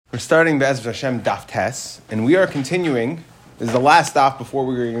We're starting Be'ezras Hashem Daf Tes, and we are continuing. This is the last daf before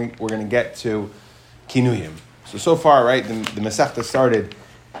we're going to get to Kinuyim. So far, right, the Masechta started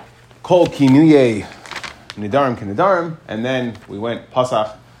Kol Kinuye Nidarim Kinidarim, and then we went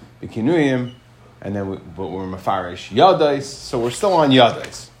Pasach B'Kinuyim, and then we're Mefarish Yadais, so we're still on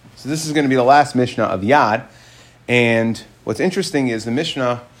Yadais. So this is going to be the last Mishnah of Yad, and what's interesting is the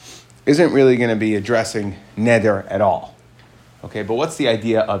Mishnah isn't really going to be addressing Neder at all. Okay, but what's the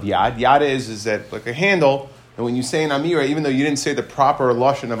idea of Yad? Yad is that like a handle, and when you say an Amira, even though you didn't say the proper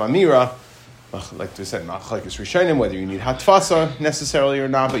Lashon of Amira, like we said, Machlekes Rishonim, whether you need Hatfasa necessarily or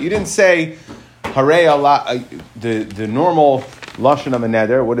not, but you didn't say Harei Allah, the normal Lashon of a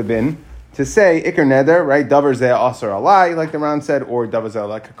Neder would have been to say Iker Neder, right? Davar Zeh Asar Alai, like the Ran said, or Davar Zeh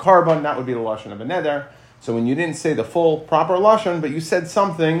like a Karban, that would be the Lashon of a Neder. So when you didn't say the full proper Lashon, but you said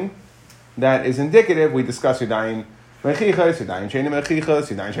something that is indicative, we discussed Yudayin Mechichas, Yudayin Sheni Mechichas,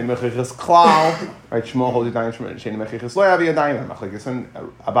 Yudayin Sheni Mechichas Klal, right? Shmuel holds Yudayin Sheni Mechichas Lo Yavi Yudayin, and Machlekes and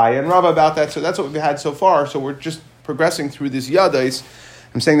Abaye and Rava about that. So that's what we've had so far. So we're just progressing through this Yadais.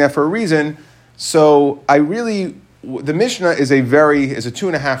 I'm saying that for a reason. So the Mishnah is a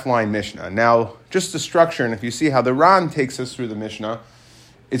 2.5 line Mishnah. Now, just the structure, and if you see how the Ran takes us through the Mishnah,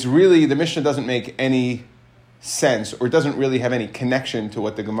 the Mishnah doesn't make any sense, or it doesn't really have any connection to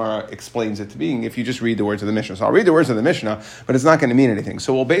what the Gemara explains it to being if you just read the words of the Mishnah. So I'll read the words of the Mishnah, but it's not going to mean anything.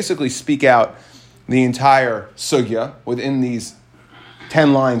 So we'll basically speak out the entire sugya within these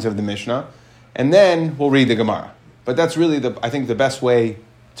 10 lines of the Mishnah, and then we'll read the Gemara. But that's really, I think, the best way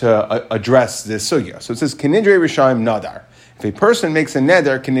to address this sugya. So it says, Kinidrei Rishayim Nadar. If a person makes a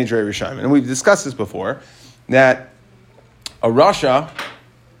neder, Kinidrei Rishayim. And we've discussed this before, that a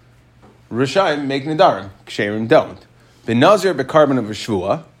Rishayim make nedarim, ksherim don't. Benazir bekarban of a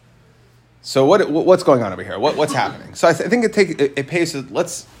shvua. So what's going on over here? What's happening? So I think it pays.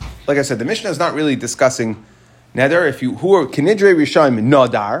 Like I said, the Mishnah is not really discussing neder. Who are kinidrei rishayim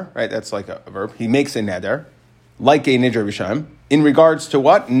nadar, right? That's like a verb. He makes a neder, like a nidrei rishayim, in regards to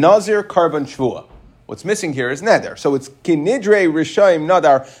what? Nazir karban shvua. What's missing here is neder. So it's kinidrei rishayim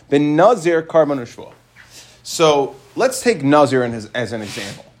nadar benazir karban shvua. So let's take nazir as an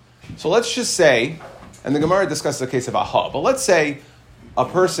example. So let's just say, and the Gemara discusses the case of Aha, but let's say a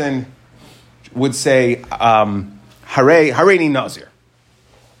person would say, Hareini Nazir.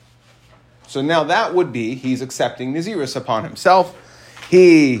 So now that would be, he's accepting Nazirus upon himself.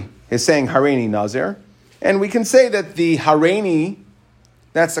 He is saying Hareini Nazir. And we can say that the Hareini,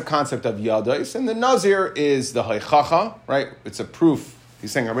 that's the concept of Yadais, and the Nazir is the Haichacha, right? It's a proof.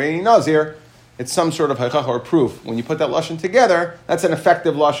 He's saying Hareini Nazir. It's some sort of haichacha or proof. When you put that lashon together, that's an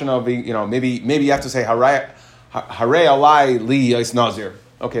effective lashon of, maybe you have to say harei alai li yis nazir.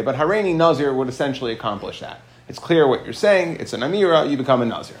 Okay, but hareini nazir would essentially accomplish that. It's clear what you're saying. It's an amira. You become a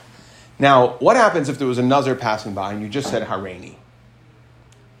nazir. Now, what happens if there was a nazir passing by and you just said hareini?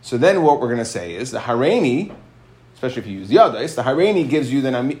 So then what we're going to say is the hareini, especially if you use yadais, the hareini gives you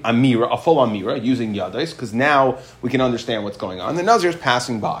then amira, a full amira using yadais, because now we can understand what's going on. The nazir is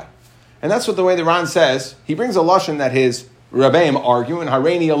passing by. And that's what the way the Ran says. He brings a lashon that his Rabbeim argue, and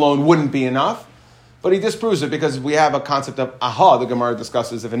Hareini alone wouldn't be enough, but he disproves it because we have a concept of aha. The Gemara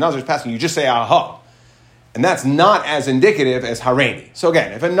discusses if a nazir is passing, you just say aha, and that's not as indicative as Hareini. So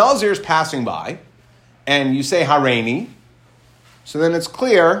again, if a nazir is passing by, and you say Hareini, so then it's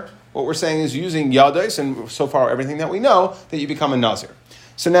clear what we're saying is using yadais, and so far everything that we know that you become a nazir.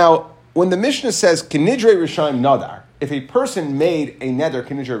 So now, when the Mishnah says Kinidrei Rishayim Nadar, if a person made a neder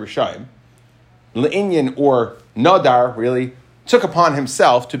Kinidrei Rishayim, Le'inyan or Nadar really took upon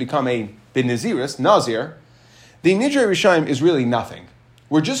himself to become a bin Naziris, Nazir, the Nidrei Rishayim is really nothing.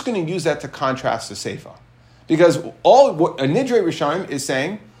 We're just going to use that to contrast the Seifa. Because what a Nidrei Rishayim is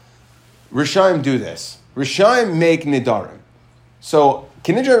saying, Rishayim do this. Rishayim make Nidarim. So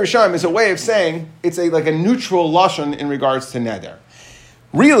Kinidrei Rishayim is a way of saying it's like a neutral lashon in regards to neder.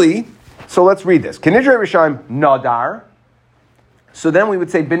 Really, so let's read this. Kinidrei Rishayim Nadar. So then we would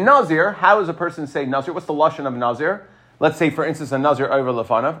say, bin Nazir, how does a person say Nazir? What's the lashon of Nazir? Let's say, for instance, a Nazir over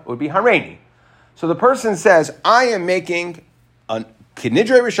Lefanav would be Hareini. So the person says, I am making a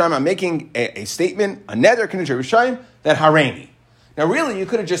Kinidrei Rishayim, I'm making a statement, a neder Kinidrei Rishayim, that Hareini. Now really, you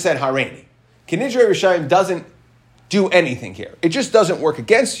could have just said Hareini. Kinidrei Rishayim doesn't do anything here. It just doesn't work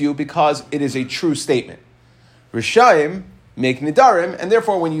against you because it is a true statement. Rishayim make Nidarim, and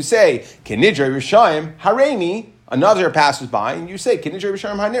therefore when you say Kinidrei Rishayim Hareini, a Nazir passes by, and you say Kinidrei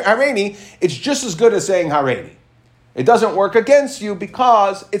Rishayim Hareini, it's just as good as saying Hareini. It doesn't work against you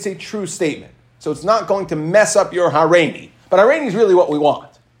because it's a true statement. So it's not going to mess up your Hareini. But Hareini is really what we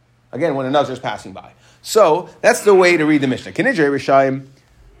want. Again, when a Nazir is passing by. So that's the way to read the Mishnah. Kinidrei Rishayim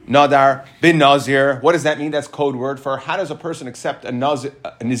Nadar, bin Nazir. What does that mean? That's code word for how does a person accept a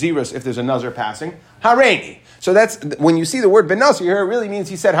Nazirus if there's a Nazir passing? Hareini. So that's, when you see the word bin Nazir here, it really means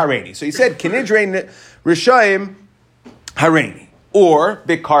he said Hareini. So he said, Kinidre Rishayim Hareini. Or,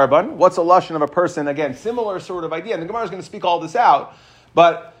 Bikarban. What's a lashon of a person? Again, similar sort of idea. And the Gemara is going to speak all this out.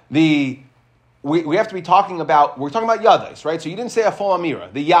 But we have to be talking about, we're talking about yadais, right? So you didn't say a full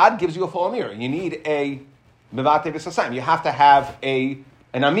amira. The yad gives you a full amira. You need a mevate v'sasayim. You have to have an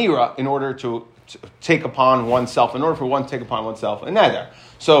amira in order to take upon oneself, in order for one to take upon oneself a neder.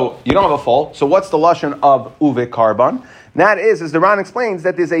 So you don't have a full. So what's the lashon of uve karban? That is, as the Ran explains,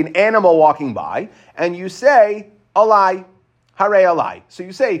 that there's an animal walking by, and you say, alai, hare alai. So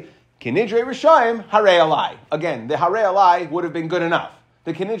you say, kinidre rishayim, hare alai. Again, the hare alai would have been good enough.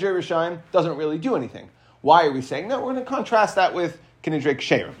 The kinidre rishayim doesn't really do anything. Why are we saying that? We're going to contrast that with kinidre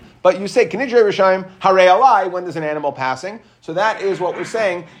ksherim. But you say kinidre rishayim, hare alai, when there's an animal passing. So that is what we're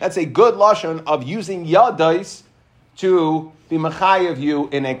saying. That's a good lashon of using yadais to be mechayev you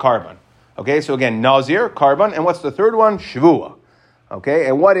in a karban. Okay, so again, nazir, karban, and what's the third one? Shvua. Okay,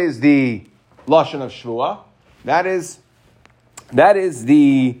 and what is the lashon of shvua? That is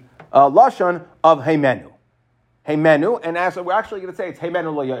the lashon of heimenu. Heimenu, and as we're actually going to say, it's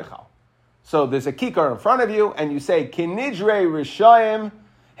heimenu lo yoichal. So there's a kikar in front of you, and you say, kinidre rishayim,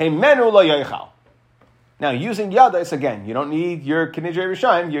 heimenu lo yoichal. Now, using yadais, again, you don't need your kinidre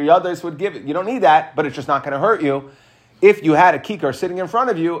rishayim, your yadais would give it, you don't need that, but it's just not going to hurt you. If you had a kikar sitting in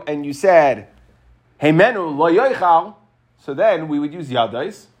front of you, and you said, heimenu lo yoichal, so then we would use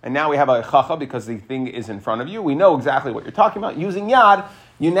yadais, and now we have a chacha because the thing is in front of you. We know exactly what you're talking about. Using yad,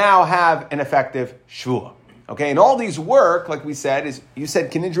 you now have an effective shvua. Okay, and all these work, like we said, is you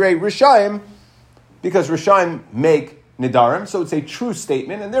said kinidre rishayim because rishayim make nidarim, so it's a true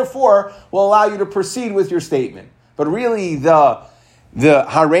statement, and therefore will allow you to proceed with your statement. But really, the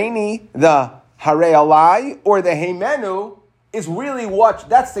hareini, the hare alai, or the heimenu is really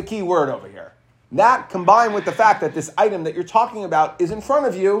that's the key word over here. That combined with the fact that this item that you're talking about is in front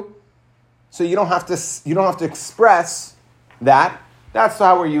of you, so you don't have to express that. That's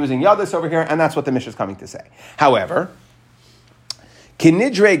how we're using yadis over here, and that's what the Mishnah is coming to say. However,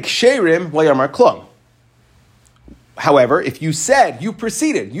 kinidre ksherim lo yamar klum. However, if you said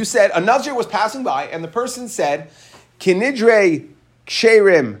a nazir was passing by, and the person said, kinidre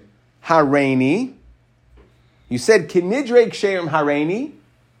ksherim hareini. You said kinidre ksherim hareini.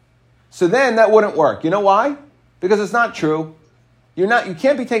 So then that wouldn't work. You know why? Because it's not true. You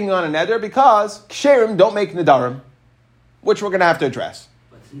can't be taking on a neder because ksherim don't make nedarim, which we're going to have to address.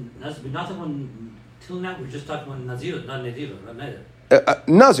 But we're not talking till now. We're just talking about nazir, not nedir, not neder.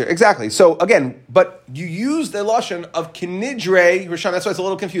 Nazir, exactly. So again, but you use the lashon of kinidre rishon. That's why it's a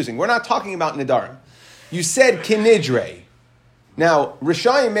little confusing. We're not talking about nedarim. You said kinidre. Now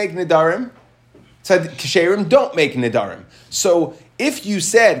rishayim make nedarim. Said ksherim don't make nedarim. So if you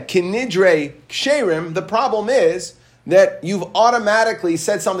said kinidre ksherim, the problem is that you've automatically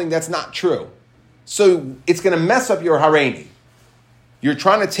said something that's not true. So it's going to mess up your hareini. You're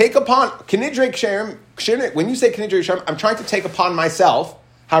trying to take upon kinidre ksherim. When you say kinidre ksherim, I'm trying to take upon myself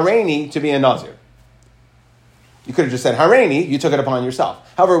hareini to be a nazir. You could have just said hareini. You took it upon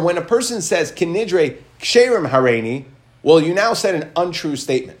yourself. However, when a person says kinidre ksherim hareini, well, you now said an untrue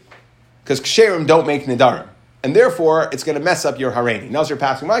statement because ksherim don't make nedarim. And therefore, it's going to mess up your hareini. Nazir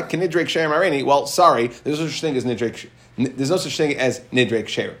passing by, kinidre ksherim hareini. Well, sorry, there's no such thing as nidre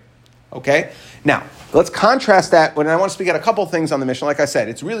ksherim. Okay? Now, let's contrast that. When I want to speak at a couple things on the Mishnah, like I said,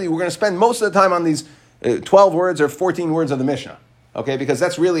 it's really, we're going to spend most of the time on these 12 words or 14 words of the Mishnah. Okay? Because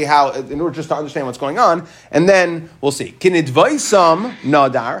that's really how, in order just to understand what's going on, and then we'll see. Kinidvaisam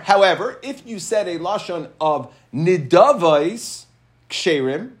nadar. However, if you said a lashon of nidavais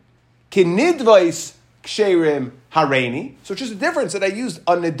ksherim, kinidvais ksherim hareini, so it's just a difference that I used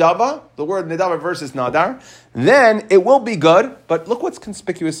a nidava, the word nidava versus nadar, then it will be good, but look what's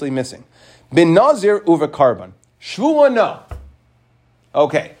conspicuously missing. Bin nazir uva karban. Shvua no.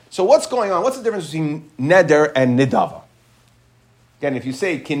 Okay, so what's going on? What's the difference between neder and nidava? Again, if you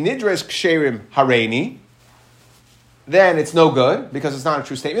say kinidres ksherim hareini, then it's no good because it's not a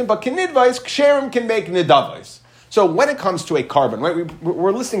true statement, but kinidvais ksherim can make nidavais. So when it comes to a karban, right,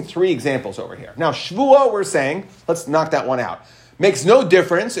 we're listing 3 examples over here. Now, shvua, we're saying, let's knock that one out. Makes no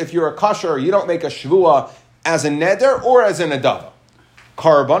difference if you're a kasher, you don't make a shvua as a neder or as a nedava.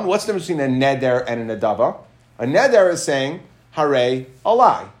 Karban, what's the difference between a neder and a nedava? A neder is saying, hare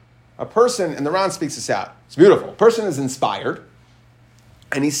alai. A person, and the Ran speaks this out, it's beautiful. A person is inspired,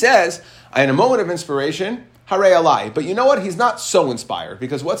 and he says, in a moment of inspiration, hare alai. But you know what? He's not so inspired,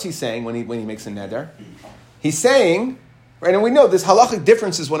 because what's he saying when he makes a neder? He's saying, right? And we know there's halachic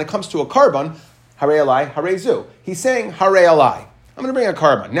differences when it comes to a carbon, hare alai, hare zu. He's saying hare alai. I'm going to bring a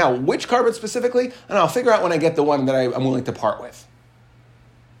carbon. Now, which carbon specifically? And I'll figure out when I get the one that I'm willing to part with.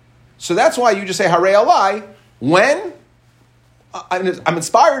 So that's why you just say hare alai when I'm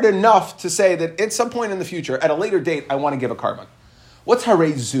inspired enough to say that at some point in the future, at a later date, I want to give a carbon. What's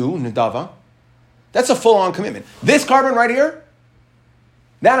hare zu, nedava? That's a full-on commitment. This carbon right here,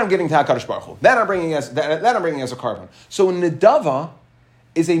 that I'm giving to HaKadosh Baruch Hu. That I'm bringing as a carbon. So nedava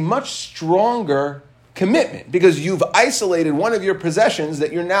is a much stronger commitment because you've isolated one of your possessions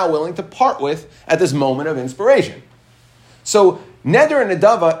that you're now willing to part with at this moment of inspiration. So neder and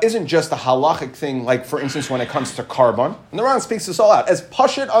nedava isn't just a halachic thing, like for instance when it comes to carbon. And the Ran speaks this all out as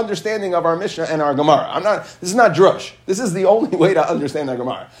pashut understanding of our Mishnah and our Gemara. This is not drush. This is the only way to understand our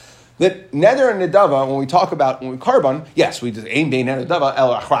Gemara. That neder and nedava, when we carbon, yes, we do aim bein neder nedava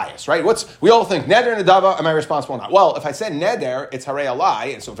el achrayus, right? We all think neder and nedava, am I responsible or not? Well, if I said neder, it's hare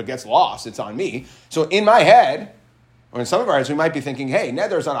alai, and so if it gets lost, it's on me. So in my head, or in some of our heads, we might be thinking, hey,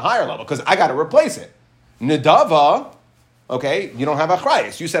 neder is on a higher level because I got to replace it. Nedava, okay, you don't have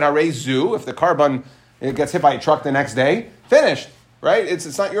achrayus. You said hare zu, if the carbon it gets hit by a truck the next day, finished, right?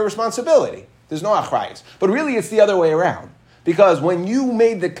 It's not your responsibility. There's no achrayus. But really, it's the other way around. Because when you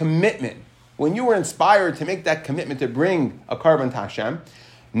made the commitment, when you were inspired to make that commitment to bring a carbon to Hashem,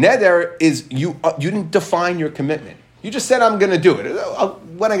 neder is, you didn't define your commitment. You just said, I'm going to do it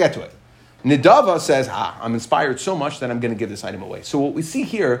when I get to it. Nedava says, I'm inspired so much that I'm going to give this item away. So what we see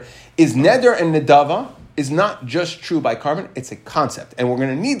here is neder and nedava is not just true by carbon, it's a concept. And we're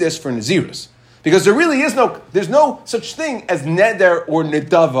going to need this for Nazirus. Because there's no such thing as neder or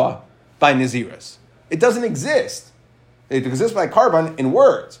nedava by Nazirus. It doesn't exist. It exists by carbon in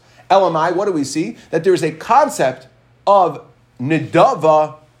words. LMI, what do we see? That there's a concept of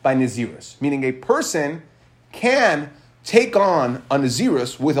nedava by Nazirus, meaning a person can take on a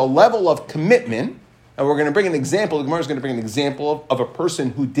Nazirus with a level of commitment, and we're going to bring an example, the Gemara is going to bring an example of a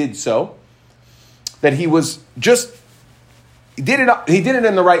person who did so, that he did it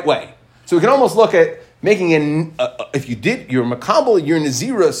in the right way. So we can almost look at making if you're makabel, your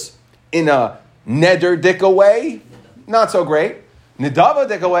Nazirus in a neder dika way, not so great. Nedava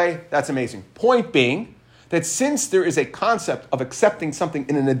dika way, that's amazing. Point being that since there is a concept of accepting something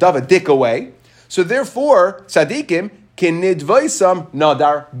in a nedava dika way, so therefore, tzadikim can nidvaisam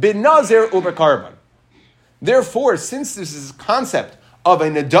nadar bin nazir ubekarban. Therefore, since this is a concept of a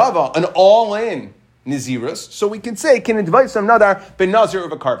nedava, an all-in nazirus, so we can say can nidvaisam nadar bin nazir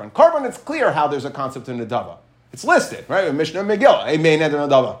ubekarban. Carbon, it's clear how there's a concept of nedava. It's listed, right? In Mishnah Megillah, Eimei neder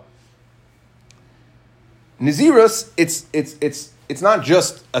nedava. Nazirus, it's not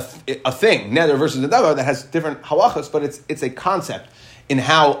just a thing, neder versus nedava, that has different halachas, but it's a concept in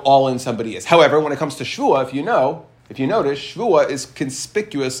how all in somebody is. However, when it comes to shvua, if you notice, shvua is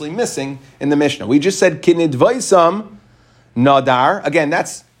conspicuously missing in the Mishnah. We just said kinidvaisam nadar. Again,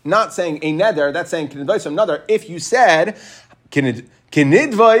 that's not saying a neder, that's saying kinidvaisam nadar. If you said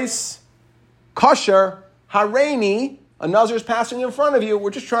kinidvais kosher hareini, a nazir is passing in front of you.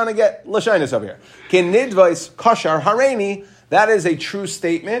 We're just trying to get lashinus over here. Kin nidvais kashar hareini. That is a true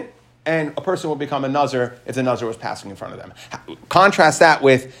statement, and a person will become a nazir if the nazir was passing in front of them. Contrast that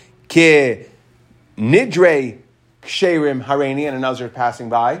with ki nidre ksherim hareini, and a nazir is passing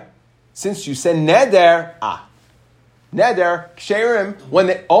by. Since you said neder, neder ksherim,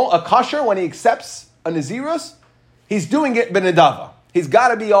 a kasher, when he accepts a nazirus, he's doing it benedava. He's got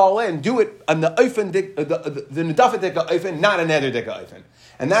to be all in. Do it on the nedafa dika oifen, not a neder dika oifen.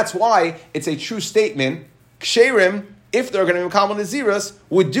 And that's why it's a true statement. Ksherim, if they're going to be Kamal Nazirus,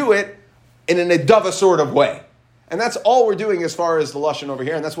 would do it in a nedava sort of way. And that's all we're doing as far as the Lashon over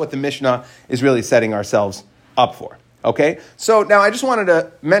here. And that's what the Mishnah is really setting ourselves up for. Okay? So now I just wanted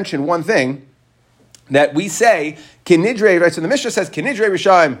to mention one thing that we say, Kinidre, right? So the Mishnah says, Kinidre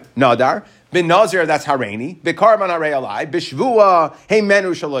Rishayim Nadar. Bin Nazir, that's Hareini. Bikarban Harei Alai. Bishvua, Hey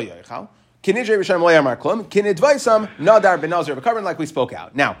Menu Shalo Yoichal. Kinidre Rishayim Lo Yamar Klum. Kinidvaisam Nadar bin Nazir Bikarban, like we spoke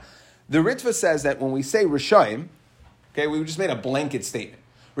out. Now, the Ritva says that when we say Rishayim, okay, we just made a blanket statement.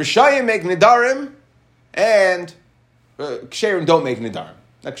 Rishayim make Nidarim, and Ksherim don't make Nidarim.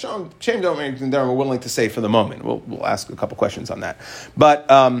 Now, Ksherim don't make Nidarim, we're willing to say for the moment. We'll ask a couple questions on that. But,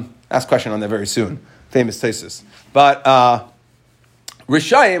 ask a question on that very soon. Famous thesis. But,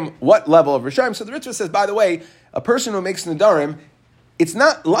 Rishayim, what level of Rishayim? So the Ritva says, by the way, a person who makes Nidarim, it's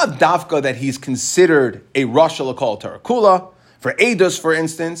not lav davka that he's considered a Rosh L'Kol Torah Kula, for Eidos, for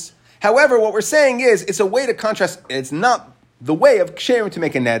instance. However, what we're saying is, it's a way to contrast, it's not the way of ksherim to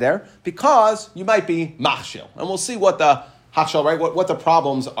make a neder, because you might be machshil. And we'll see what the Hachshel, right? What the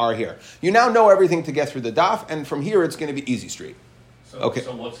problems are here. You now know everything to get through the daf, and from here it's going to be easy street. So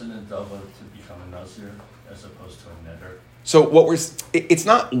what's an nedava to become a nazir as opposed to a neder? So it's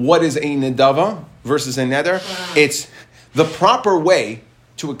not what is a nedava versus a neder. It's the proper way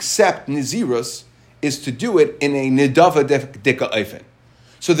to accept nazirus is to do it in a nedava dika ofen.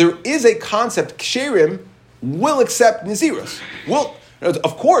 So there is a concept, ksherim will accept nazirus. Well,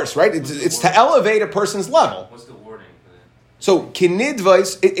 of course, right? It's to elevate a person's level. What's the wording for that? So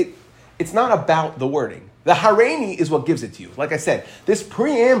kinidvais, it's not about the wording. The Hareini is what gives it to you. Like I said, this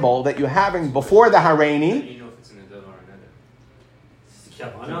preamble that you're having before the Hareini, You know if it's a nedava or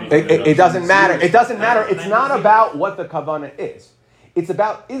a neder. it doesn't matter. It doesn't matter. It's not about what the kavanah is. It's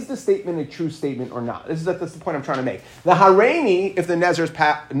about, is the statement a true statement or not? That's the point I'm trying to make. The Hareini, if the Nazir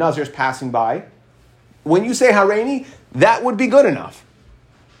is passing by, when you say Hareini, that would be good enough.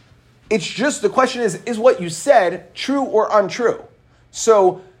 It's just, the question is what you said true or untrue?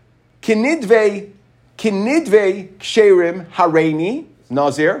 So, kinidve ksherim hareini,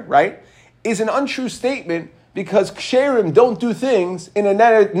 Nazir, right, is an untrue statement because ksherim don't do things in a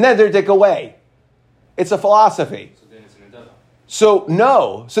neder way. It's a philosophy. So then it's a nedava. So,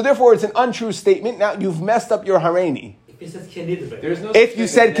 no. So, therefore, it's an untrue statement. Now, you've messed up your hareini. If it says kinidre. There's no If you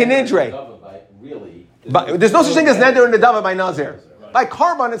said kinidre. Really. But there's no such thing as neder and nedava by Nazir. By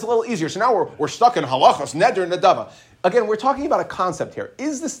Karban, it's a little easier. So now we're stuck in halachas, neder and nedava. Again, we're talking about a concept here.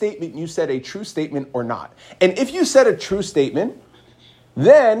 Is the statement you said a true statement or not? And if you said a true statement,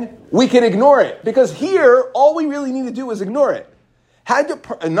 then we can ignore it. Because here, all we really need to do is ignore it. Had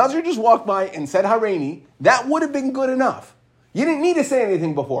a Nazir just walked by and said Hareini, that would have been good enough. You didn't need to say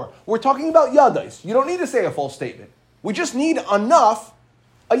anything before. We're talking about yadais. You don't need to say a full statement. We just need enough,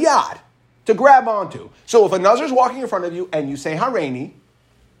 a yad, to grab onto. So if a Nazir is walking in front of you and you say Hareini,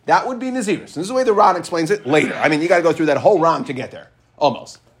 that would be Nazirus. This is the way the Ran explains it later. I mean, you got to go through that whole Ran to get there.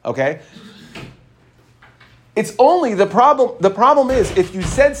 Almost. Okay? It's only the problem. The problem is if you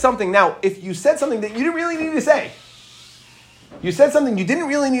said something that you didn't really need to say. You said something you didn't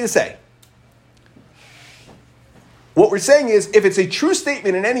really need to say. What we're saying is if it's a true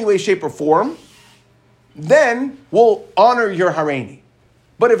statement in any way, shape, or form, then we'll honor your Hareini.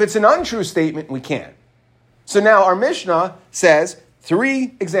 But if it's an untrue statement, we can't. So now our Mishnah says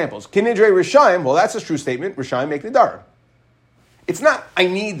 3 examples. Kinidre Rishayim, well, that's a true statement. Rishayim make Nidarim. It's not, I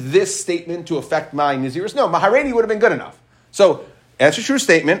need this statement to affect my Nazirus. No, my Hareini would have been good enough. So that's a true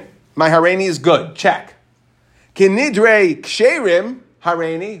statement. My Hareini is good. Check. Kinidre Ksherim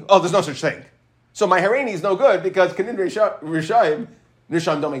Hareini. Oh, there's no such thing. So my Hareini is no good because Kinidre Rishayim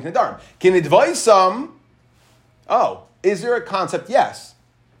don't make Nidarim. Kinidvaisam. Oh, is there a concept? Yes.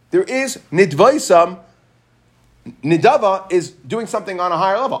 There is Nidvaisam. Nidava is doing something on a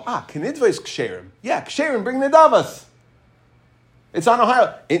higher level. Kinidvais Ksherim. Yeah, Ksherim bring Nidavas. It's on a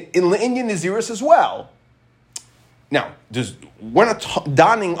higher in Le'inyan Nazirus as well. Now, we're not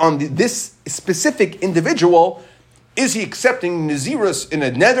donning on this specific individual. Is he accepting Nazirus in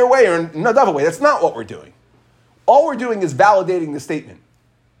a nether way or in a Nadava way? That's not what we're doing. All we're doing is validating the statement.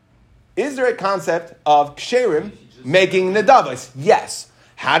 Is there a concept of Ksherim making Nadavas? Yes.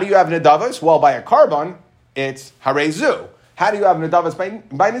 How do you have Nadavas? Well, by a Karban, it's Harezu. How do you have Nadavas by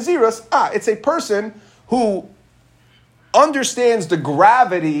Nazirus? It's a person who understands the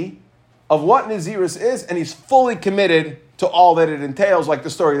gravity of what Nazirus is, and he's fully committed to all that it entails, like the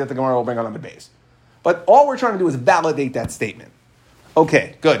story that the Gemara will bring on the base. But all we're trying to do is validate that statement.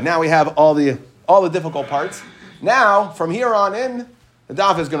 Okay, good. Now we have all the difficult parts. Now, from here on in, the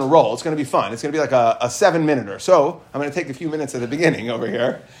daf is going to roll. It's going to be fun. It's going to be like a 7-minute or so. I'm going to take a few minutes at the beginning over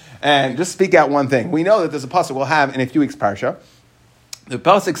here and just speak out one thing. We know that there's a pasuk we'll have in a few weeks' parsha. The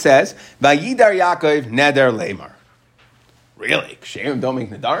pasuk says, "Vayidar Yaakov neder lemar." Really? Ksherim don't make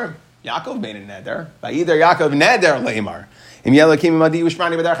nedarim? Yaakov made a neder. Vayidar Yaakov neder lemar. Im yelakim imadi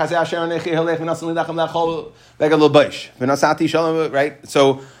ushmani b'der chasei asher anechi halech v'nasan lidachem lechol v'egad l'baish v'nasati shalom. Right?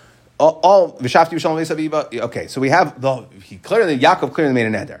 So. Okay, so we have Yaakov clearly made a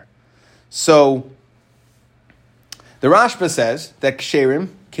neder. So the Rashba says that Ksherim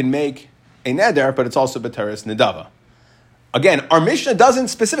can make a neder, but it's also B'teres Nedava. Again, our Mishnah doesn't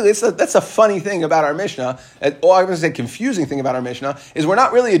specifically, that's a funny thing about our Mishnah, I'm going to say confusing thing about our Mishnah, is we're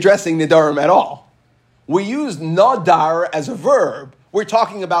not really addressing Nedarim at all. We use Nadar as a verb. We're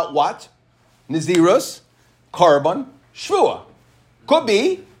talking about what? Nazirus, Karban, Shvua. Could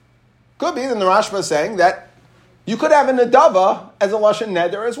be, then the Rashba is saying that you could have a Nadava as a Lashon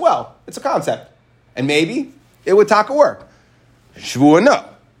Neder as well. It's a concept. And maybe it would taka work. Shvua, no.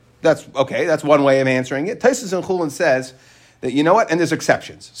 That's okay, that's one way of answering it. Taisus and Chulin says that, you know what, and there's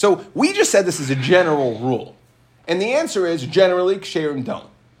exceptions. So we just said this is a general rule. And the answer is generally ksherim don't.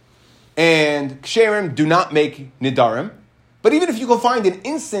 And ksherim do not make nidarim. But even if you can find an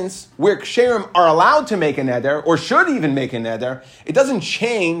instance where ksherim are allowed to make a neder, or should even make a neder, it doesn't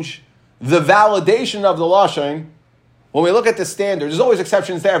change the validation of the lashon. When we look at the standard, there's always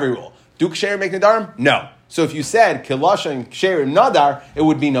exceptions to every rule. Do ksherim make nidarim? No. So if you said kilashon ksherim nadar, it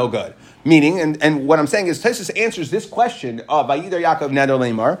would be no good. Meaning, and what I'm saying is, Tosfos answers this question of Vayidar Yaakov neder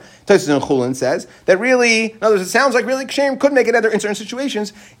leimar. Tosfos in Chulin says that really, in other words, it sounds like really ksherim could make a neder in certain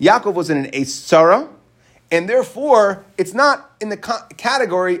situations. Yaakov was in an Eisara, and therefore it's not in the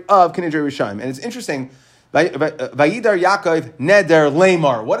category of Kinidrei Rishayim. And it's interesting, Vayidar Yaakov neder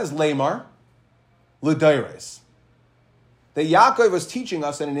leimar. What is leimar? L'dairis. That Yaakov was teaching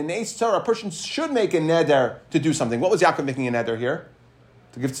us that in an Eisara, a person should make a neder to do something. What was Yaakov making a neder here?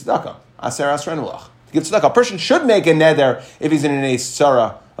 To give tzedakah. Aser asrenulach. To give tzedakah. A person should make a neder if he's in an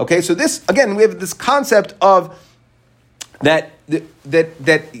Eisara. Okay, so this, again, we have this concept of that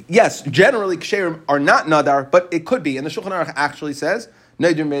yes, generally ksherim are not nadar, but it could be. And the Shulchan Aruch actually says,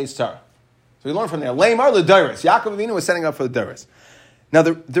 neder me'Eisara. So we learn from there. Leimar l'dairis. Yaakov Avinu was setting up for the dairis. Now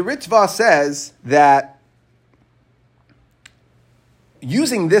the Ritva says that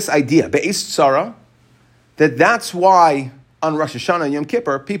using this idea, be'Eisara, that's why on Rosh Hashanah and Yom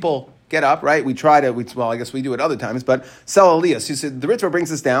Kippur, people get up, right? I guess we do it other times, but sell aliyah. So the Ritva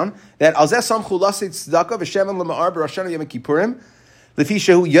brings us down that al zeh samchu lasit tzedakah v'shemen l'ma'ar b'Rosh Hashanah Yom Kippurim l'fi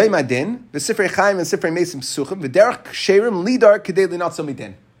shehu yom adin v'sifrei chaim and sifrei mesim psuchim v'derech ksherim lidar kedei linatzo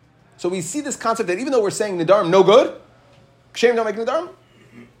midin. So we see this concept that even though we're saying nidarim no good, ksherim don't make nidarim.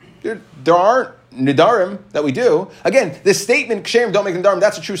 There aren't nidarim that we do. Again, this statement ksherim don't make nidarim,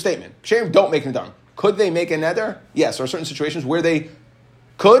 that's a true statement. Ksherim don't make nidarim. Could they make a neder? Yes, there are certain situations where they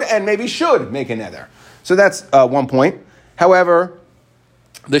could and maybe should make a neder. So that's one point. However,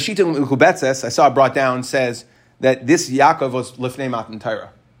 the Shita Mekubetzes, I saw it brought down, says that this Yaakov was Lifnei Matan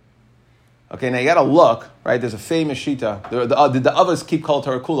Torah. Okay, now you got to look, right? There's a famous Shita. Did the others keep Kol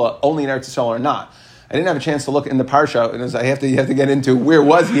Torah Kula only in Eretz Yisrael or not? I didn't have a chance to look in the Parsha, and you have to get into where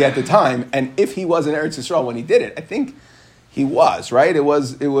was he at the time, and if he was in Eretz Yisrael when he did it. I think he was, right? It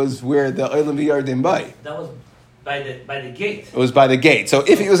was where the Olam V'Yardim Bay. That was by the gate. It was by the gate. So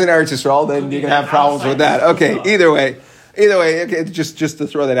if he was in Eretz Yisrael, then you're going to have problems with that. Okay, either way, okay, just to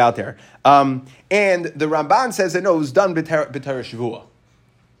throw that out there. And the Ramban says that no, it was done b'Torah Shavua.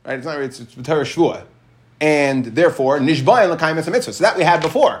 Right? It's b'Torah Shavua. And therefore, Nishbayin l'kayim es mitzvah. So that we had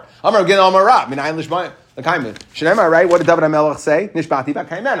before. Amar gin amar rab, minayin l'shbayin l'kayim. Shneimar, right? What did David HaMelech say? Nishbati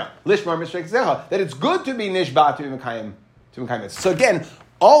b'kayimena. Lishmar mishvek zecha. That it's good to be nishbati b'kayim. So again,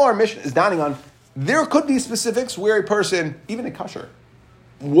 all our mission is downing on, there could be specifics where a person, even a kasher,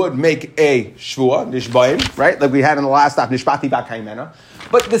 would make a shvua, nishbayim, right? Like we had in the last stop, nishbati b'kaimena.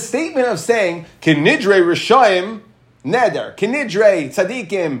 But the statement of saying, kinidre rishayim neder, kinidre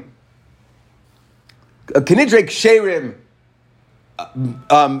tzadikim, kinidre ksherim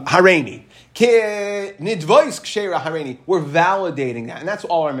hareini, kinidvois kshera hareini, we're validating that. And that's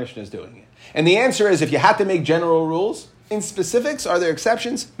all our mission is doing. And the answer is, if you had to make general rules, in specifics, are there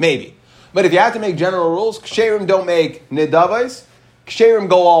exceptions? Maybe. But if you have to make general rules, ksherim don't make nidavos, ksherim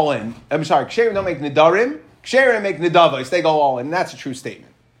go all in. Ksherim don't make nidarim, ksherim make nidavos, they go all in. And that's a true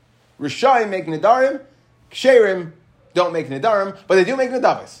statement. Rishayim make nidarim, ksherim don't make nidarim, but they do make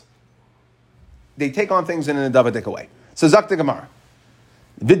nidavos. They take on things in a nidavadik way. So Zak the Gemara.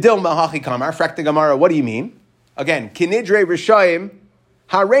 Vidil mahachi kamar, frak the Gemara, what do you mean? Again, kinidre rishayim,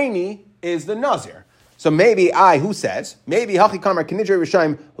 hareini is the nazir. So maybe who says? Maybe Hachi Kamar Kinidre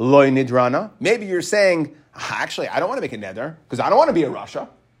Rishayim Loy Nidrana. Maybe you're saying, actually, I don't want to make a neder because I don't want to be a Rasha.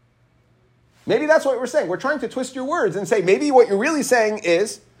 Maybe that's what we're saying. We're trying to twist your words and say, maybe what you're really saying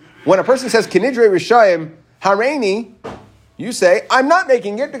is, when a person says Kinidre Rishayim Hareini, you say, I'm not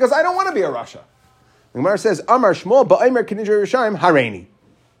making it because I don't want to be a Rasha. The Gemara says, Amar Shmuel Ba'aymer Kinidre Rishayim Hareini.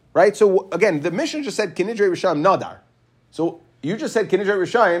 Right? So again, the Mishnah just said Kinidre Rishayim Nadar. So you just said Kinidre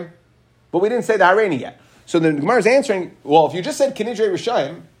Rishayim, but we didn't say the Hareini yet. So the Gemara is answering, well, if you just said Kinidrei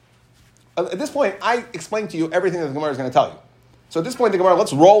Rishayim, at this point, I explained to you everything that the Gemara is going to tell you. So at this point, the Gemara,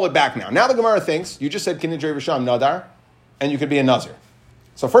 let's roll it back now. Now the Gemara thinks, you just said Kinidrei Rishayim Nadar, and you could be a Nazir.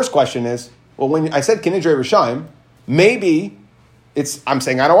 So first question is, well, when I said Kinidrei Rishayim, maybe I'm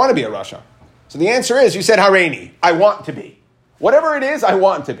saying I don't want to be a Rasha. So the answer is, you said Hareini, I want to be. Whatever it is, I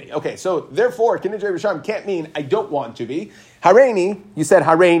want to be. Okay, so therefore, Kinidrei Rishayim can't mean I don't want to be. Hareini, you said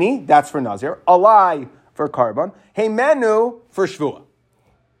Hareini, that's for Nazir. Alai for Karban. Heimenu for Shvua.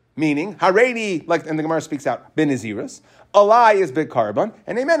 Meaning, Hareini, and the Gemara speaks out, bin Naziris. Alai is big Karban,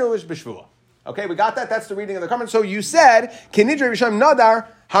 and Heimenu is b'Shvua. Okay, we got that? That's the reading of the Karban. So you said, Kinidrei Rishayim Nadar,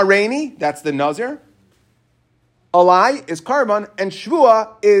 Hareini, that's the Nazir. Alai is Karban, and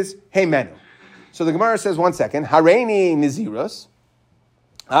Shvua is Heimenu. So the Gemara says, 1 second, Hareini Nizirus.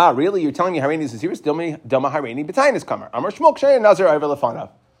 Really? You're telling me Hareini Nizirus? Dama Hareini B'tainis Kamar. Amar Shmuel Kshein Nazir Ayver Lefanav.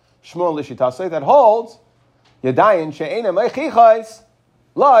 Shmuel Lishitasei, that holds Yadayin She'ena Mechichais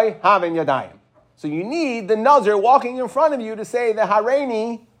Loi Havin Yadayim. So you need the Nazir walking in front of you to say the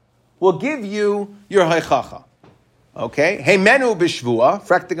Hareini will give you your Haichacha. Okay, Heimenu b'shvua.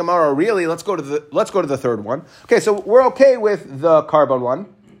 Frak the Gemara. Really, let's go to the third one. Okay, so we're okay with the Karban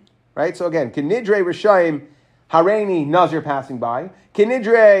one, right? So again, Kinidre Rishayim Hareini Nazir passing by.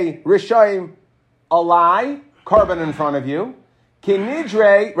 Kinidre Rishayim Alai Karban in front of you.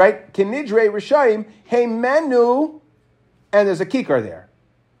 Kinidre, right? Kinidre Rishayim Heimenu, and there's a kikar there.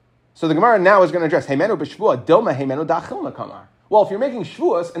 So the Gemara now is going to address Heimenu b'shvua. Doma Heimenu dachilna kamar. Well, if you're making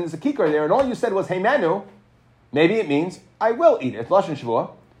shvuas and there's a kikar there, and all you said was Heimenu, maybe it means I will eat it. It's Lashon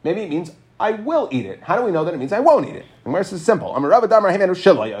Shavua. Maybe it means I will eat it. How do we know that it means I won't eat it? The Gemara says simple.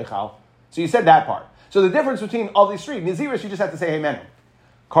 So you said that part. So the difference between all these three, Nizirus, you just have to say Heimenu.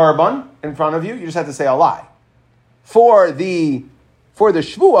 Karban, in front of you, you just have to say Alai. For the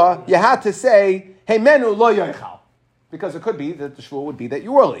Shvua, you had to say Heimenu lo yoichal. Because it could be that the Shvua would be that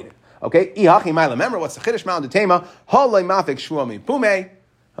you will eat it. Okay? Remember, what's the Chiddush Ma'al Detema? Halei mafik Shvua mi pume.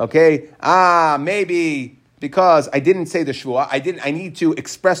 Okay? Maybe because I didn't say the Shvua, I need to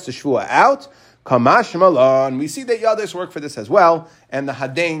express the Shvua out. Kamash Malon. We see that Yadis work for this as well, and the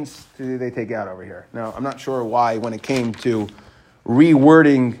Hadains, they take out over here. Now, I'm not sure why when it came to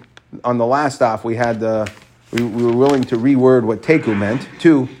rewording on the last daf, we were willing to reword what Teku meant,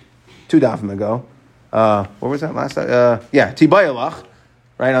 two dafim ago. What was that last daf? Tibayalach,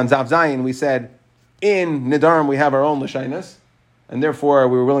 right, on Zav Zayin, we said, in Nidarim we have our own Lashainas, and therefore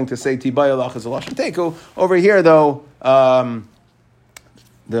we were willing to say Tibayalach is a Lashon Teku. Over here, though, the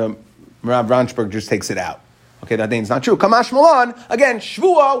Rav Ranchberg just takes it out. Okay, that name's not true. Kamash Malan, again,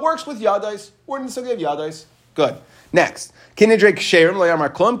 Shvua works with Yadais. We're in the Sugya of Yadais. Good. Next. Kinidrek Sherim,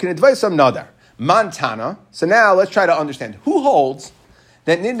 Loyamar Klum, Kinidvaisam Nadar. Montana. So now let's try to understand. Who holds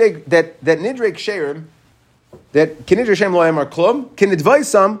that Nidrek Sherim, that Kinidrek Sherim Loyamar Klum,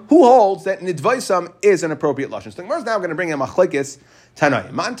 Kinidvaisam, who holds that Nidvaisam is an appropriate Lashon? So the Gemara is now going to bring in Machlekes Tanai.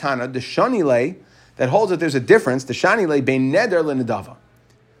 Montana, the Shanile, that holds that there's a difference, the Shanile, Bein Neder LeNedava.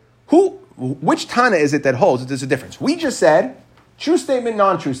 Which Tana is it that holds that there's a difference? We just said true statement,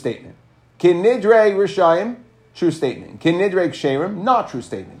 non-true statement. Kinidre Rishayim, true statement. Kinidre Ksherim, not true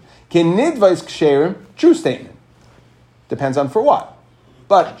statement. Kinidvais Ksherim, true statement. Depends on for what,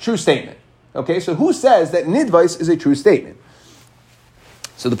 but true statement. Okay, so who says that Nidvais is a true statement?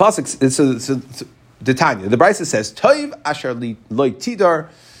 So the pasuk, the Tanya, the Brisa says, Toiv asher loy tidar,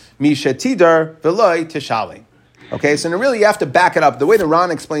 misha tidar veloy tishali. Okay, so now really you have to back it up. The way the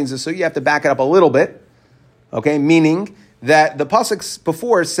Ran explains this, so you have to back it up a little bit. Okay, meaning that the pasuk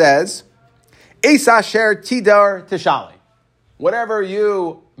before says, Eis asher tidar tishali. Whatever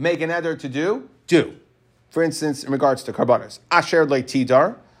you make an eder to do. For instance, in regards to karbanos, asher loy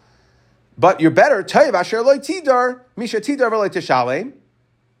tidar. But you're better, Toiv asher loy tidar, misha tidar veloy tishali.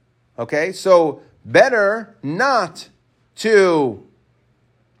 Okay, so better not to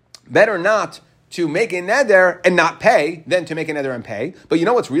make a neder and not pay than to make a neder and pay. But you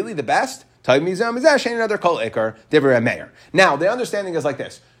know what's really the best? Now, the understanding is like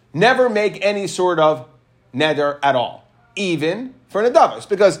this. Never make any sort of neder at all, even for nedavos,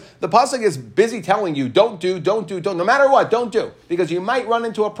 because the pasuk is busy telling you, don't, no matter what, don't do, because you might run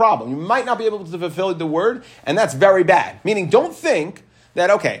into a problem. You might not be able to fulfill the word, and that's very bad. Meaning, don't think that,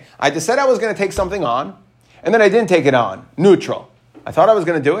 okay, I just said I was going to take something on, and then I didn't take it on. Neutral. I thought I was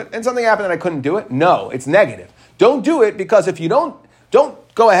going to do it, and something happened and I couldn't do it. No, it's negative. Don't do it, because if you don't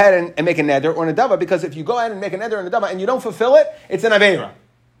go ahead and make a neder or a nedava, because if you go ahead and make a neder or a nedava and you don't fulfill it, it's an aveira.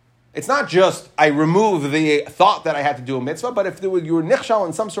 It's not just I remove the thought that I had to do a mitzvah, but if you were nichshal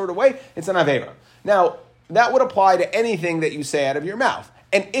in some sort of way, it's an aveira. Now, that would apply to anything that you say out of your mouth.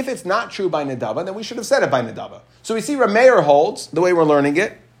 And if it's not true by nedava, then we should have said it by nedava. So we see Rameir holds, the way we're learning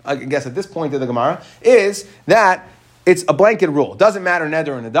it, I guess at this point of the Gemara, is that it's a blanket rule. Doesn't matter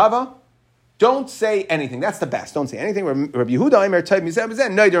neder or nedava. Don't say anything. That's the best. Don't say anything. Rabbi Yehuda Aimer type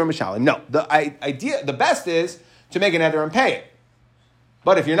neder mishalim. No, the best is to make a neder and pay it.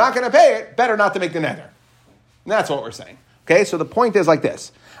 But if you're not going to pay it, better not to make the neder. And that's what we're saying. Okay, so the point is like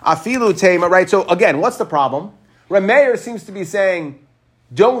this. Afilu tema, right? So again, what's the problem? Rameir seems to be saying,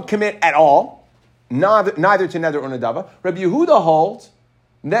 don't commit at all, neither to neder or nedava. Rabbi Yehuda holds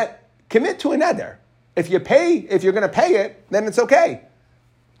that commit to a neder. If you're going to pay it, then it's okay.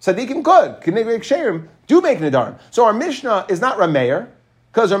 Tzaddikim could. Do make nedarim. So our Mishnah is not Rameir.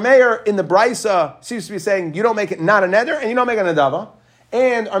 Because our mayor in the Brisa seems to be saying you don't make it not a neder and you don't make a nedava.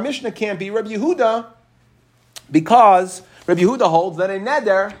 And our Mishnah can't be Rabbi Yehuda because Rabbi Yehuda holds that a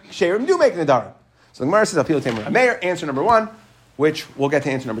neder, ksherim do make nedarim. So the Gemara says, Apil Tamer Meir, answer number 1, which we'll get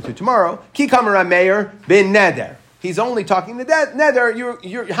to answer number 2 tomorrow. Ki Kamer Meir bin neder. He's only talking the neder.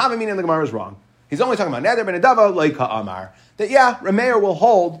 You're having in the Gemara is wrong. He's only talking about neder ben nedava loika amar. That Rameir will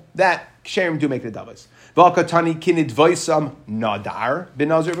hold that ksherim do make nedavas. V'alkatani kinidvaisam nadar ben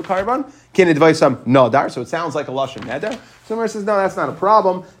nazir v'karban kinidvaisam nadar. So it sounds like a lashon neder. So the Gemara says no, that's not a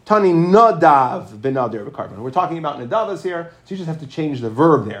problem. Tani nadav ben nadir v'karban. We're talking about nedavas here, so you just have to change the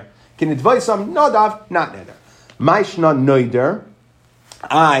verb there. Kinidvaisam nadav, not neder. Maishna noider.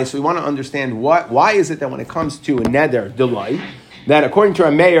 So we want to understand why is it that when it comes to a neder delay, that according to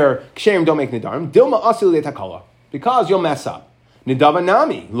our mayor, ksherim don't make nedarim. Dilma asil de takala, because you'll mess up. Nedava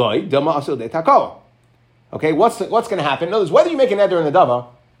nami loy dilma asil de takala. Okay, what's going to happen? In other words, whether you make a neder or nedava,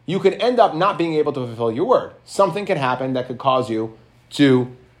 you could end up not being able to fulfill your word. Something could happen that could cause you to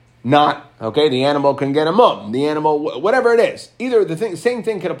not. Okay, the animal can get a mum. The animal, whatever it is, either same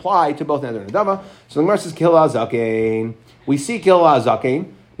thing could apply to both neder and nedava. So the Gemara says kihila zakein. We see kihila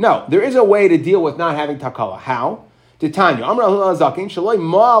zakein. No, there is a way to deal with not having takala. How? Titanya, Amar Zakin, Shaloi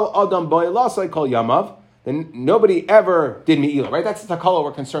Mal Adam Boilasai Kol Yamav. Then nobody ever did Me'ila, right? That's the takala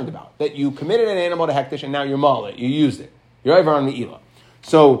we're concerned about. That you committed an animal to hektish and now you're mal it, you used it. You're ever on Me'ila.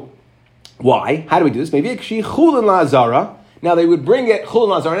 So, why? How do we do this? Maybe Kshi Chulin Lazara. Now they would bring it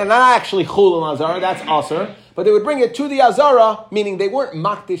Chulin Lazara, not actually Chulin Lazara, that's Aser, but they would bring it to the Azara, meaning they weren't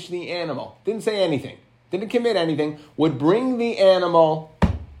makdish the animal. Didn't say anything. Didn't commit anything. Would bring the animal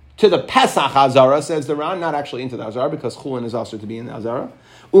to the Pesach Azara, says the Ran, not actually into the Azara, because Chulin is also to be in the Azara.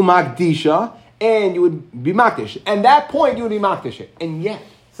 Umakdisha, and you would be makdish. And that point, you would be makdish it. And yet,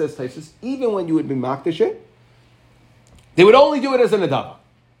 says Taisus, even when you would be makdish it, they would only do it as a nedava.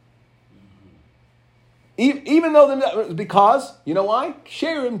 Even though, because, you know why?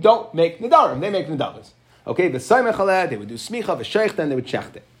 Ksherim don't make nedarim, they make nedavas. Okay, the Saimech Aleh, they would do smicha, v'sheich, then they would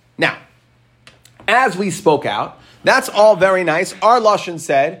shecht it. Now, as we spoke out, that's all very nice. Our Lashon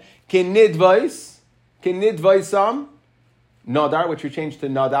said, kinidvaisam, nadar, which we changed to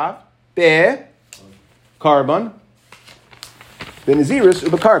nadav, be carbon, be nazirus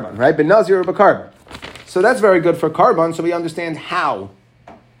uba carbon, right? Be nazir uba carbon. So that's very good for carbon, so we understand how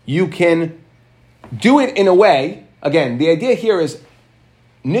you can do it in a way. Again, the idea here is,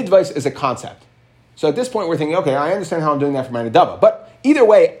 nidvais is a concept. So at this point we're thinking, okay, I understand how I'm doing that for my nedava. But either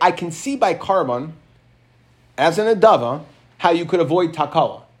way, I can see by carbon, as an nedava, how you could avoid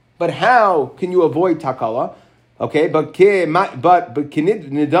takala. But how can you avoid takala? Okay, but nedava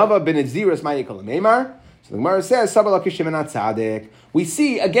b'neziras ma'yikol meimar. So the Gemara says, Sabala kishimenat tzadik. We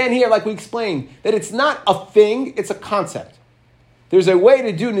see again here, like we explained, that it's not a thing; it's a concept. There's a way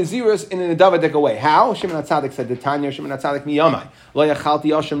to do Naziris in a Nedavadika way. How? Shimon HaTzadik said, Tanya, Shimon HaTzadik miyamai. Lo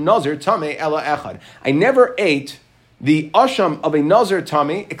yachalti asham nazir tamei ela echad. I never ate the asham of a nazir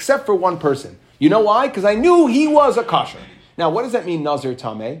tamei except for one person. You know why? Because I knew he was a kosher. Now, what does that mean, nazir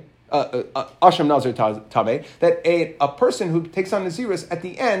tamei? Asham nazir tamei? That a person who takes on Naziris at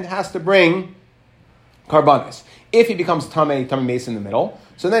the end has to bring karbanis. If he becomes tamei mace in the middle,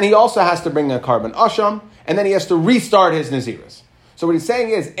 so then he also has to bring a carbon asham, and then he has to restart his Naziris. So what he's saying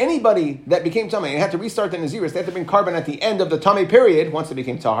is, anybody that became Tamei and had to restart the Naziris, they had to bring carbon at the end of the Tamei period, once they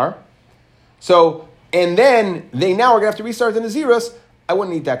became Tahar. So, and then they now are going to have to restart the Naziris. I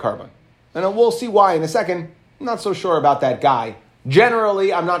wouldn't eat that carbon. And we'll see why in a second. I'm not so sure about that guy.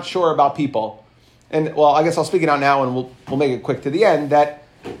 Generally, I'm not sure about people. And, well, I guess I'll speak it out now and we'll make it quick to the end, that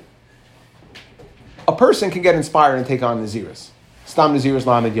a person can get inspired and take on Naziris. Stam Naziris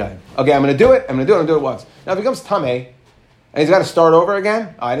Lamed Yayim. Okay, I'm going to do it once. Now, if he becomes Tamei, and he's got to start over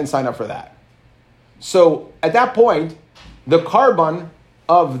again? Oh, I didn't sign up for that. So at that point, the carbon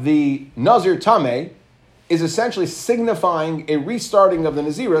of the Nazir Tameh is essentially signifying a restarting of the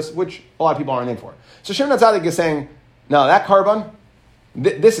Naziris, which a lot of people aren't in for. So Shimon HaTzadik is saying, no, that carbon,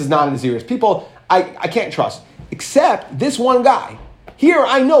 this is not a Naziris. People, I can't trust. Except this one guy. Here,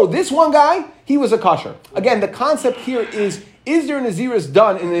 I know this one guy, he was a kosher. Again, the concept here is there a Naziris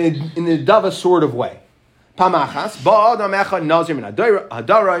done in a Dava sort of way? There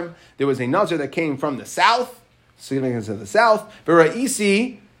was a Nazir that came from the south, significance of the south.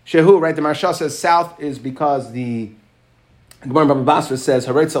 V'ra'isi shehu, right? The Maharsha says south is because the Gemara Baba Basra says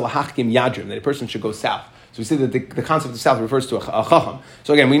haretzel hachkim yadrim, that a person should go south. So we see that the concept of south refers to a chacham.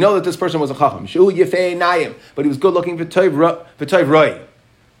 So again, we know that this person was a chacham. Shehu yefei nayim, but he was good looking for toiv roi.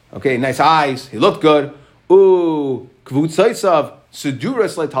 Okay, nice eyes. He looked good. Kvutzaisav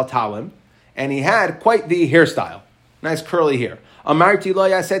suduras le'taltalim. And he had quite the hairstyle. Nice curly hair. Amarti lo,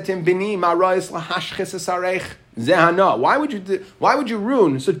 I said to him, Bini marois lahashchis esarech zehana. Why would you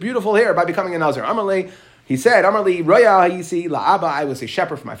ruin such beautiful hair by becoming a Nazir? Amarli, he said, Amarli roya hayisi la'aba. I was a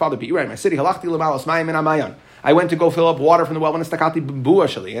shepherd for my father Be'ira in my city. Halachti l'malos mayim min hamayan. I went to go fill up water from the well,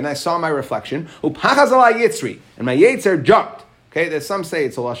 and I saw my reflection. And my Yetzer jumped. Okay, there's some say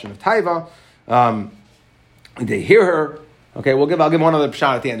it's a lashon of taiva. They hear her. Okay, I'll give one other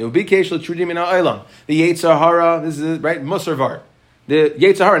pshat at the end. The Yetzer hara, this is right, Musar var. The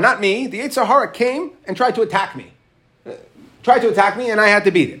Yetzer hara, not me. The Yetzer hara came and tried to attack me. And I had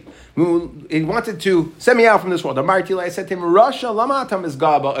to beat it. He wanted to send me out from this world. I said to him, Rasha lama atam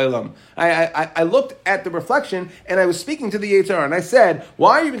izgaba elam. I looked at the reflection and I was speaking to the Yetzer hara and I said,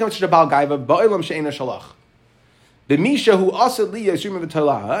 why are you becoming such a bal gaiva ba'elam she'ena shalach? B'misha hu asad li yashim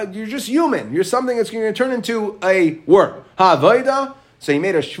v'tolah. You're just human. You're something that's going to turn into a work. Ha'avoida. So he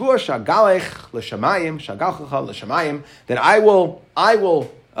made a shvua shagalech l'shamayim, shagalchecha l'shamayim, that I will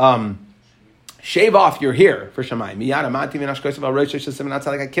shave off your hair for Shamayim.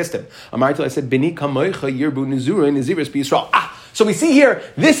 I kissed him. I said, Bini kamoicha yirbu nizura niziris b'Yisrael. So we see here,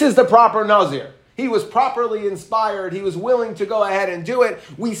 this is the proper Nazir. He was properly inspired. He was willing to go ahead and do it.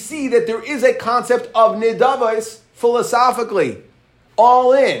 We see that there is a concept of nidavos philosophically,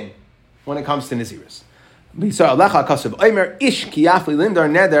 all in, when it comes to Naziris.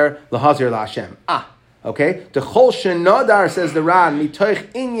 Okay, the Chol Shenadar, says the Ran,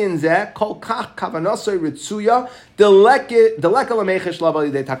 mitoich inyan zeh kol kach kavanasoi ritzuya deleka lamechish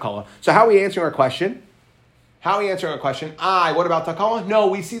lavali de takala. So how are we answering our question? What about takala? No,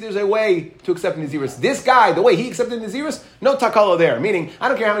 we see there's a way to accept Naziris. This guy, the way he accepted Naziris, no takala there. Meaning, I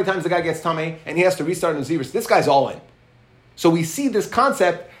don't care how many times the guy gets tamei and he has to restart Naziris. This guy's all in. So we see this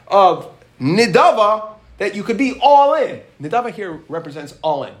concept of nidava, that you could be all in. Nidava here represents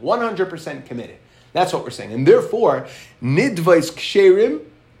all in, 100% committed. That's what we're saying. And therefore, nidvais ksherim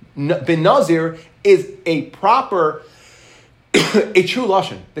ben Nazir is a proper, a true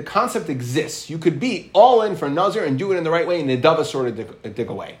lashon. The concept exists. You could be all in for Nazir and do it in the right way, and nidava sort of dig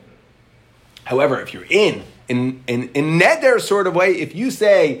away. However, if you're in neder sort of way, if you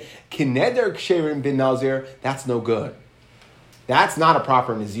say kineder ksherim ben Nazir, that's no good. That's not a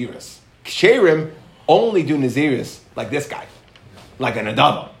proper Naziris. Ksherim only do Naziris like this guy. Like an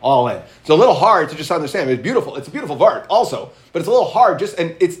adava, all in. It's a little hard to just understand. It's beautiful. It's a beautiful vart also, but it's a little hard.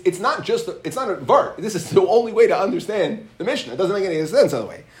 It's not a vart. This is the only way to understand the Mishnah. It doesn't make any sense other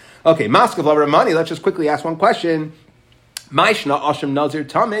way. Okay, Maskav Ramani. Let's just quickly ask one question. Why was Shimon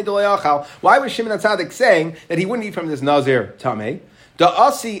HaTzadik saying that he wouldn't eat from this Nazir tameh?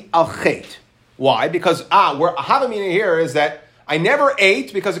 Da'asi al chet. Why? Because we're havamina here is that I never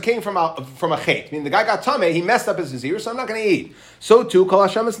ate because it came from a chet. I mean, the guy got tameh, he messed up his nazir, so I'm not going to eat. So too, kol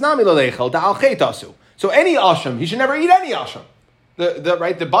hasham is nami l'leichel da'al chet asu. So any asham, he should never eat any asham.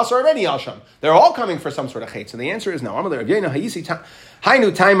 The basar of any asham. They're all coming for some sort of chet. So the answer is no. Hainu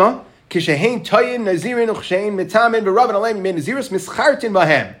taima kishehein toyin nazirin uchshein mitamin v'ravin aleim min naziris mischartin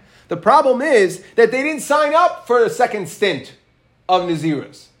bahem. The problem is that they didn't sign up for a second stint of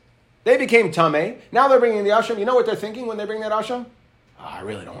naziris. They became tameh. Now they're bringing the asham. You know what they're thinking when they bring that asham? I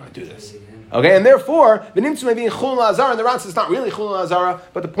really don't want to do this. Okay, and therefore, the nimtzu may be in chulun lazara, and the Ran says it's not really chulun lazara,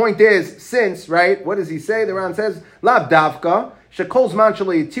 but the point is, since, right, what does he say? The Ran says, lav davka, shekol zman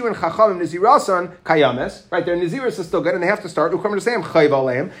shali tirin chachamim nizirasan kayames, right, their naziris is still good, and they have to start, ukram nesayim chayv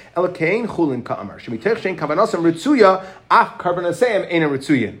aleim, elakain chulun ka'amar, shemitech shein kavanasam ritzuya, af karban nesayim ein a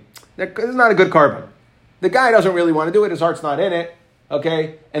ritzuyin. This is not a good carbon. The guy doesn't really want to do it, his heart's not in it.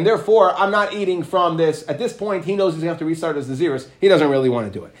 Okay, and therefore I'm not eating from this. At this point, he knows he's going to have to restart his naziris. He doesn't really want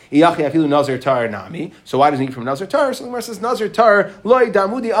to do it. So why doesn't he eat from nazir tar? So the Gemara says nazir tar loy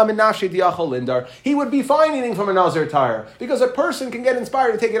damudi amin nafshi diachol lindar. He would be fine eating from a nazir tar because a person can get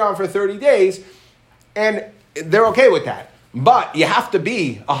inspired to take it on for 30 days, and they're okay with that. But you have to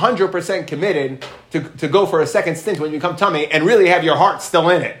be 100% committed to go for a second stint when you become tamei and really have your heart still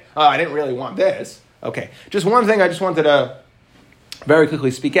in it. I didn't really want this. Okay, just one thing I just wanted to very quickly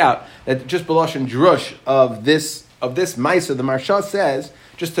speak out, that just Balash and Drush of this Maisa, the Marsha says,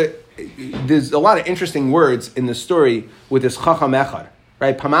 there's a lot of interesting words in the story with this Chacham Echad,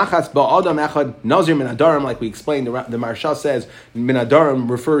 right? Pamachas ba'adam echad nazir min adarim, like we explained, the Marsha says, min adarim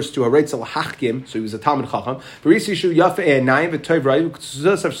refers to Haretz al-Hachkim, so he was a Talmud Chacham. V'risishu yafe e'nayim v'toiv rayu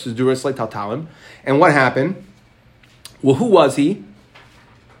k'tzuzasav seduras like Taltalim. And what happened? Well, who was he?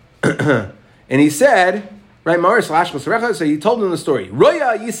 And he said, right, so he told them the story.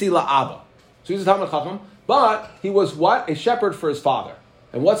 Roya yisi la'aba. So he's a Talmud Chacham, but he was what? A shepherd for his father.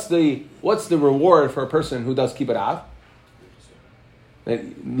 And what's the reward for a person who does kibbut av?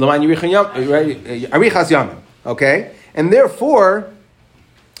 Arichas yamim. Okay? And therefore,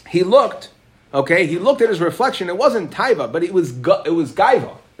 he looked at his reflection. It wasn't taiva, but it was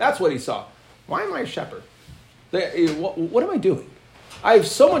gaiva. That's what he saw. Why am I a shepherd? What am I doing? I have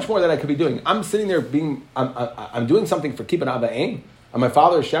so much more that I could be doing. I'm sitting there I'm doing something for kibbut av va'em. I'm my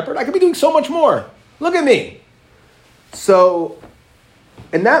father's shepherd. I could be doing so much more. Look at me. So,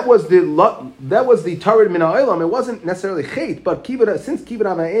 and that was the tarid min ha'olam. It wasn't necessarily chait, but since kibbut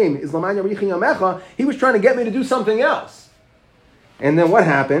av va'em is l'man yarichi yamecha, he was trying to get me to do something else. And then what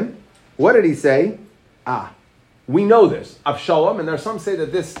happened? What did he say? We know this. Avshalom, and there are some say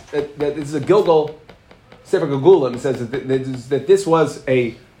that this is a Gilgal, Sefer Gegulim says that this was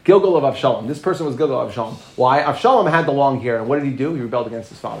a Gilgal of Avshalom. This person was Gilgal of Avshalom. Why? Avshalom had the long hair, and what did he do? He rebelled against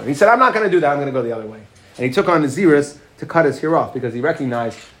his father. He said, I'm not going to do that, I'm going to go the other way. And he took on Naziris to cut his hair off, because he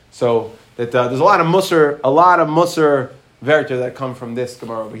recognized that there's a lot of Musar verter that come from this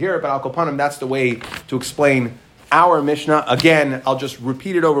Gemara over here, but Al Kopanim, that's the way to explain our Mishnah. Again, I'll just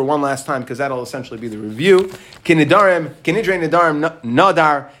repeat it over one last time because that'll essentially be the review. Kinidrei Nadarim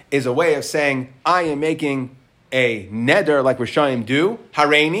Nadar is a way of saying, I am making a neder like Rishayim do.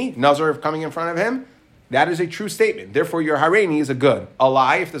 Hareini, Nazar coming in front of him. That is a true statement. Therefore, your Hareini is a good. A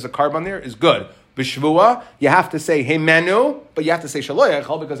lie, if there's a carbon there, is good. B'shvua, you have to say Hemenu, but you have to say Shaloy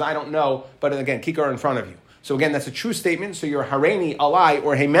Echel because I don't know. But again, Kikar in front of you. So again, that's a true statement. So your Hareini, alai,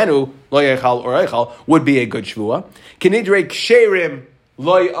 or Heimenu, loy echal or echal, would be a good shvua. Kinidre ksherim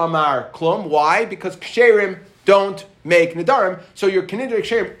loy amar klum. Why? Because ksherim don't make nedarim. So your kinidre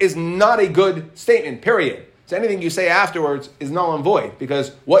ksherim is not a good statement, period. So anything you say afterwards is null and void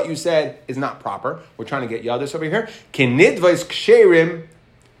because what you said is not proper. We're trying to get yadis over here. Kinidvais ksherim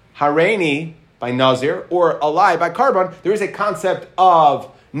Hareini by Nazir or alai by Karban. There is a concept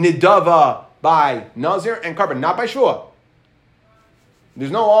of nidava by Nazir and Karban, not by Shua. There's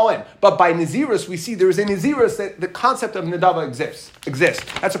no all-in. But by Nazirus, we see there is a Nazirus that the concept of Nadava exists.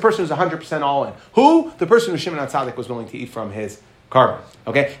 That's a person who's 100% all-in. Who? The person who Shimon HaTzadik was willing to eat from his Karban.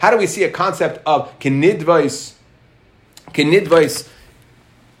 Okay? How do we see a concept of Kinidvais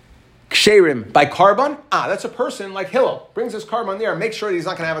Ksherim by Karban? That's a person like Hillel. Brings his Karban there and makes sure that he's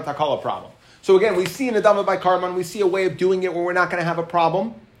not going to have a Takala problem. So again, we see Nadava by Karban, we see a way of doing it where we're not going to have a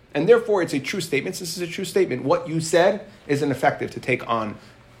problem. And therefore, it's a true statement. This is a true statement. What you said is ineffective to take on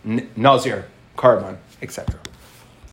Nazir, Karban, etc.